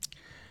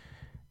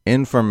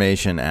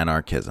Information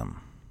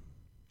anarchism.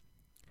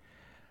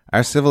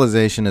 Our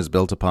civilization is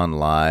built upon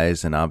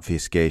lies and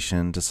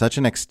obfuscation to such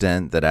an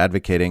extent that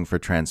advocating for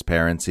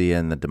transparency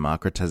and the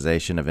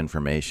democratization of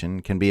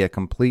information can be a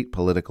complete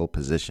political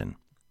position,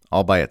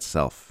 all by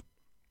itself.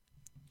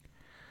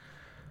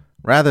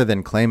 Rather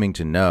than claiming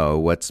to know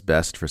what's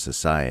best for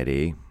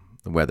society,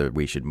 whether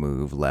we should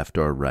move left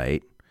or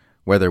right,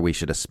 whether we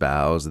should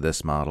espouse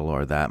this model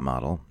or that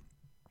model,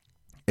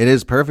 it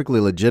is perfectly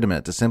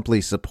legitimate to simply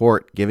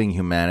support giving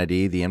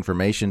humanity the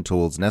information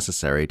tools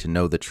necessary to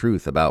know the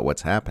truth about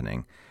what's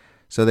happening,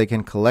 so they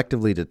can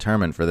collectively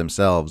determine for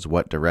themselves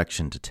what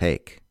direction to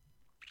take.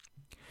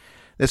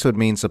 This would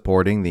mean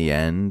supporting the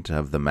end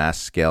of the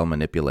mass-scale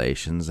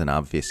manipulations and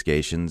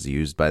obfuscations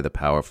used by the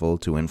powerful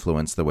to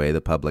influence the way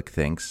the public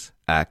thinks,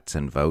 acts,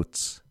 and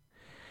votes.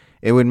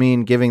 It would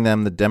mean giving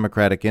them the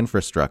democratic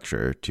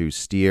infrastructure to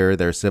steer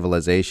their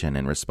civilization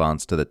in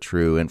response to the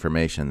true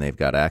information they've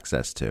got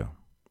access to.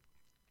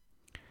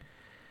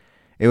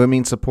 It would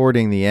mean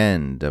supporting the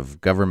end of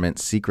government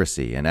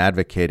secrecy and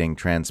advocating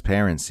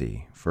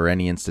transparency for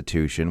any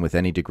institution with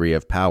any degree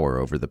of power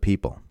over the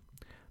people.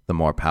 The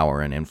more power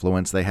and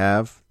influence they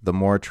have, the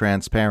more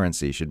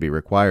transparency should be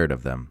required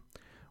of them,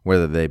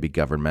 whether they be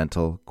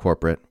governmental,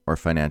 corporate, or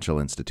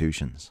financial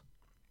institutions.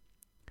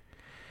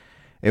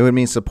 It would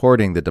mean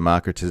supporting the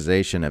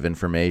democratization of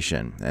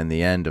information and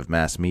the end of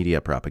mass media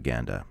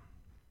propaganda.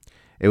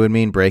 It would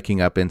mean breaking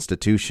up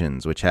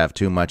institutions which have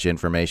too much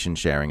information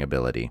sharing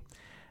ability,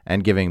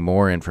 and giving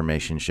more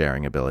information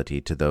sharing ability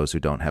to those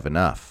who don't have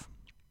enough.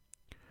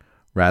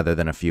 Rather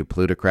than a few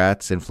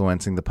plutocrats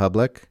influencing the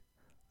public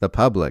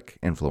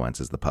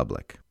influences the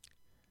public.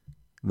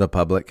 The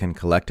public can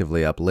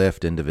collectively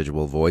uplift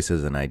individual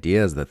voices and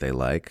ideas that they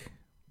like,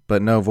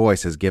 but no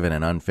voice is given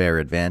an unfair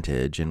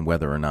advantage in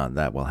whether or not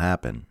that will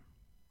happen.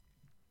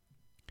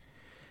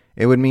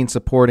 It would mean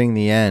supporting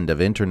the end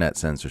of internet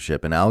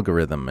censorship and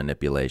algorithm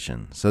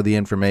manipulation, so the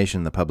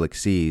information the public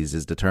sees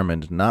is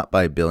determined not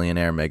by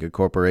billionaire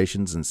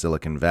megacorporations in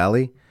Silicon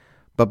Valley,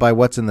 but by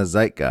what's in the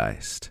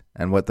zeitgeist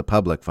and what the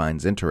public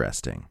finds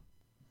interesting.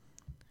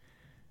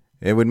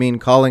 It would mean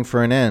calling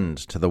for an end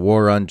to the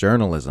war on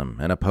journalism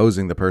and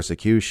opposing the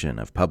persecution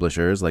of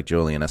publishers like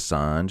Julian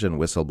Assange and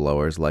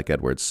whistleblowers like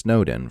Edward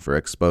Snowden for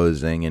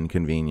exposing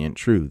inconvenient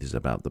truths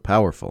about the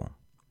powerful.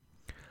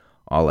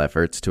 All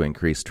efforts to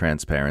increase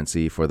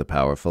transparency for the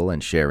powerful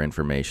and share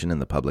information in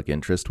the public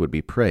interest would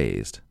be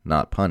praised,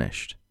 not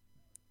punished.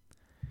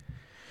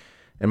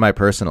 In my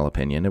personal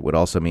opinion, it would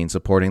also mean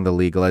supporting the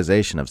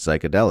legalization of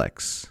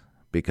psychedelics,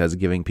 because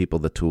giving people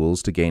the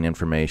tools to gain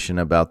information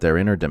about their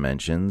inner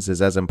dimensions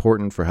is as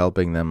important for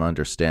helping them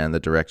understand the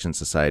direction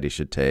society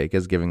should take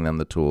as giving them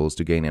the tools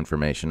to gain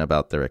information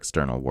about their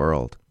external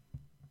world.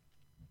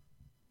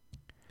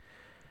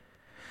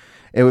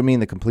 It would mean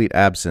the complete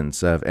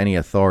absence of any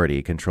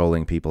authority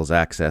controlling people's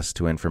access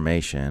to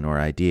information or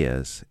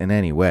ideas in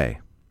any way.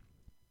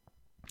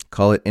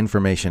 Call it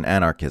information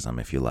anarchism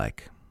if you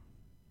like.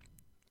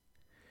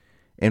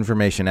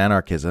 Information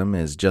anarchism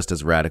is just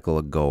as radical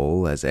a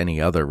goal as any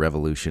other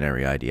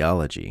revolutionary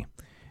ideology,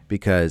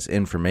 because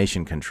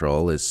information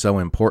control is so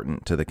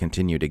important to the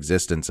continued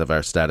existence of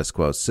our status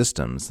quo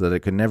systems that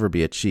it could never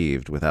be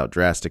achieved without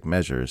drastic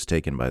measures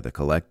taken by the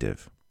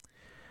collective.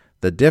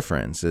 The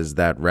difference is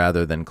that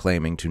rather than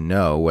claiming to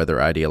know whether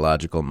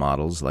ideological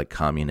models like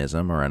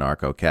communism or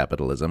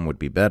anarcho-capitalism would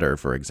be better,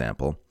 for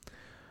example,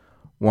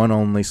 one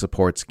only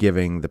supports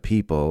giving the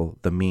people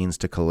the means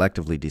to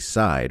collectively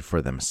decide for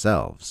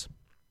themselves.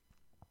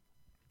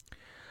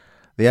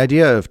 The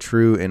idea of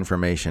true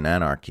information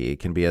anarchy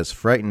can be as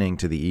frightening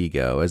to the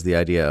ego as the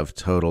idea of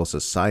total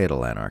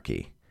societal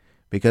anarchy,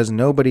 because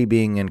nobody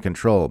being in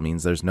control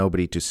means there's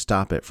nobody to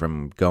stop it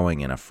from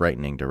going in a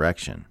frightening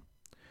direction.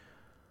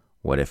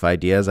 What if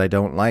ideas I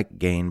don't like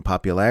gain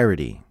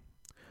popularity?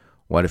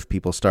 What if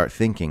people start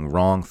thinking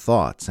wrong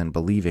thoughts and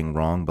believing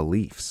wrong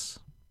beliefs?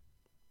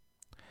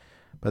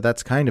 But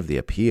that's kind of the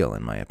appeal,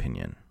 in my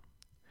opinion.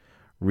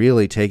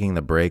 Really taking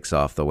the brakes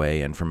off the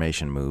way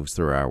information moves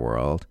through our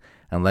world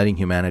and letting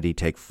humanity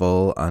take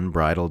full,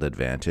 unbridled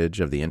advantage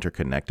of the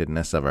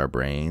interconnectedness of our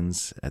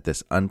brains at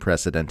this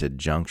unprecedented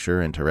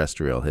juncture in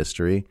terrestrial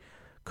history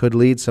could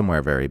lead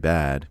somewhere very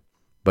bad,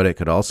 but it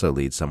could also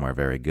lead somewhere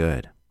very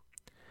good.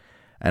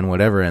 And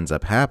whatever ends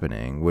up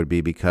happening would be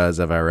because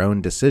of our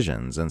own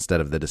decisions instead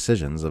of the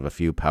decisions of a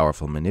few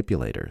powerful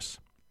manipulators.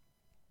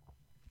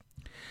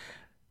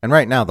 And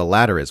right now, the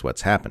latter is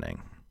what's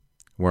happening.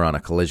 We're on a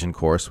collision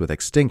course with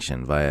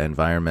extinction via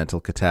environmental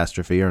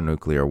catastrophe or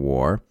nuclear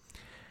war,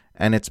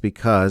 and it's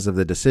because of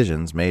the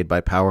decisions made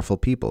by powerful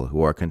people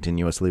who are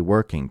continuously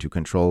working to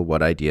control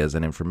what ideas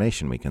and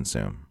information we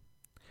consume.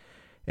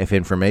 If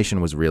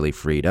information was really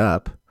freed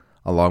up,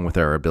 along with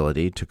our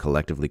ability to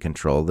collectively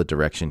control the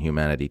direction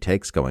humanity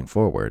takes going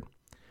forward,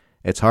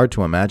 it's hard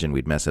to imagine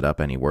we'd mess it up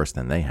any worse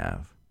than they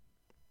have.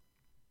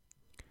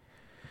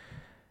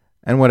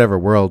 And whatever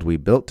world we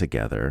built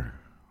together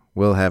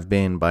will have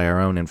been by our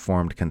own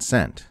informed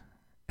consent,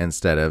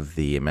 instead of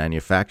the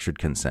manufactured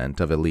consent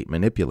of elite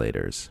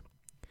manipulators.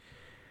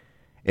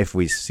 If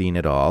we've seen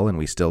it all and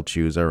we still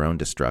choose our own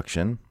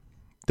destruction,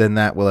 then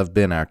that will have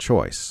been our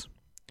choice.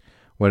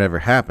 Whatever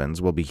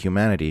happens will be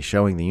humanity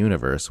showing the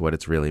universe what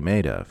it's really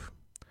made of,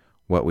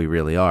 what we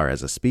really are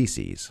as a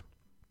species.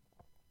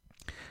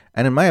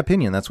 And in my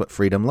opinion, that's what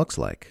freedom looks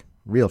like,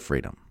 real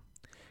freedom.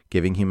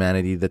 Giving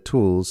humanity the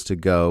tools to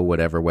go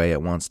whatever way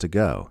it wants to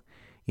go,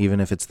 even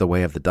if it's the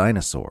way of the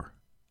dinosaur.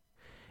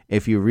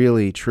 If you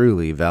really,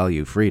 truly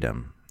value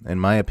freedom, in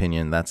my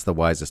opinion, that's the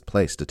wisest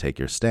place to take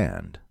your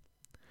stand.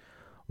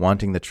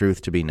 Wanting the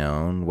truth to be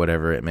known,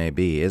 whatever it may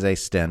be, is a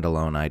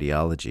standalone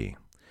ideology,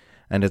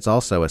 and it's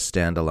also a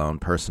standalone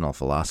personal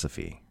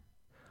philosophy.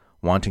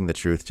 Wanting the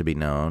truth to be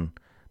known,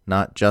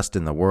 not just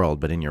in the world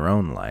but in your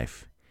own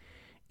life,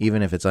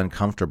 even if it's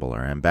uncomfortable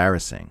or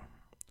embarrassing.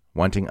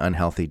 Wanting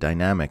unhealthy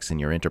dynamics in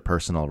your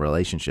interpersonal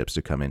relationships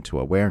to come into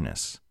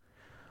awareness.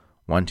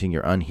 Wanting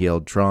your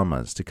unhealed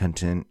traumas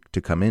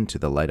to come into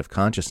the light of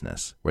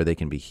consciousness, where they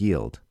can be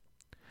healed.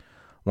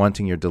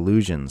 Wanting your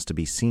delusions to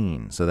be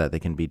seen so that they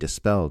can be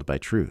dispelled by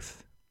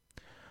truth.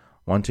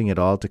 Wanting it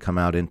all to come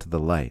out into the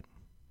light,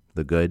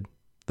 the good,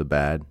 the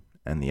bad,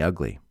 and the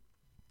ugly.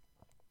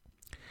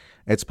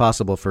 It's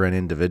possible for an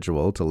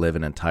individual to live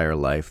an entire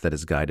life that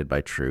is guided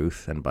by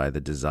truth and by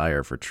the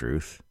desire for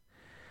truth.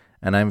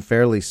 And I'm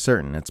fairly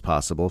certain it's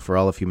possible for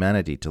all of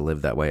humanity to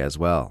live that way as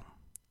well.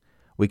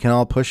 We can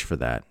all push for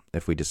that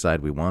if we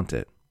decide we want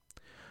it.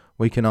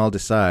 We can all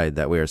decide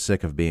that we are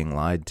sick of being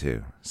lied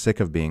to, sick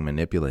of being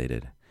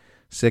manipulated,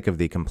 sick of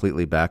the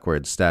completely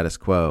backwards status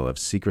quo of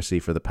secrecy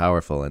for the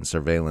powerful and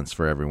surveillance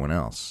for everyone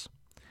else.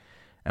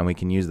 And we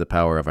can use the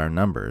power of our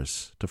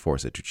numbers to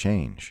force it to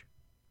change.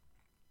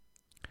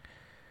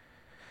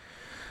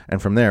 And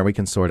from there, we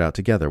can sort out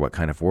together what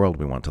kind of world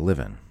we want to live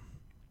in,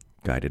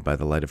 guided by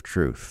the light of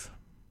truth,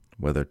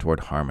 whether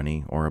toward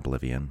harmony or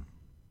oblivion,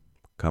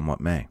 come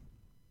what may.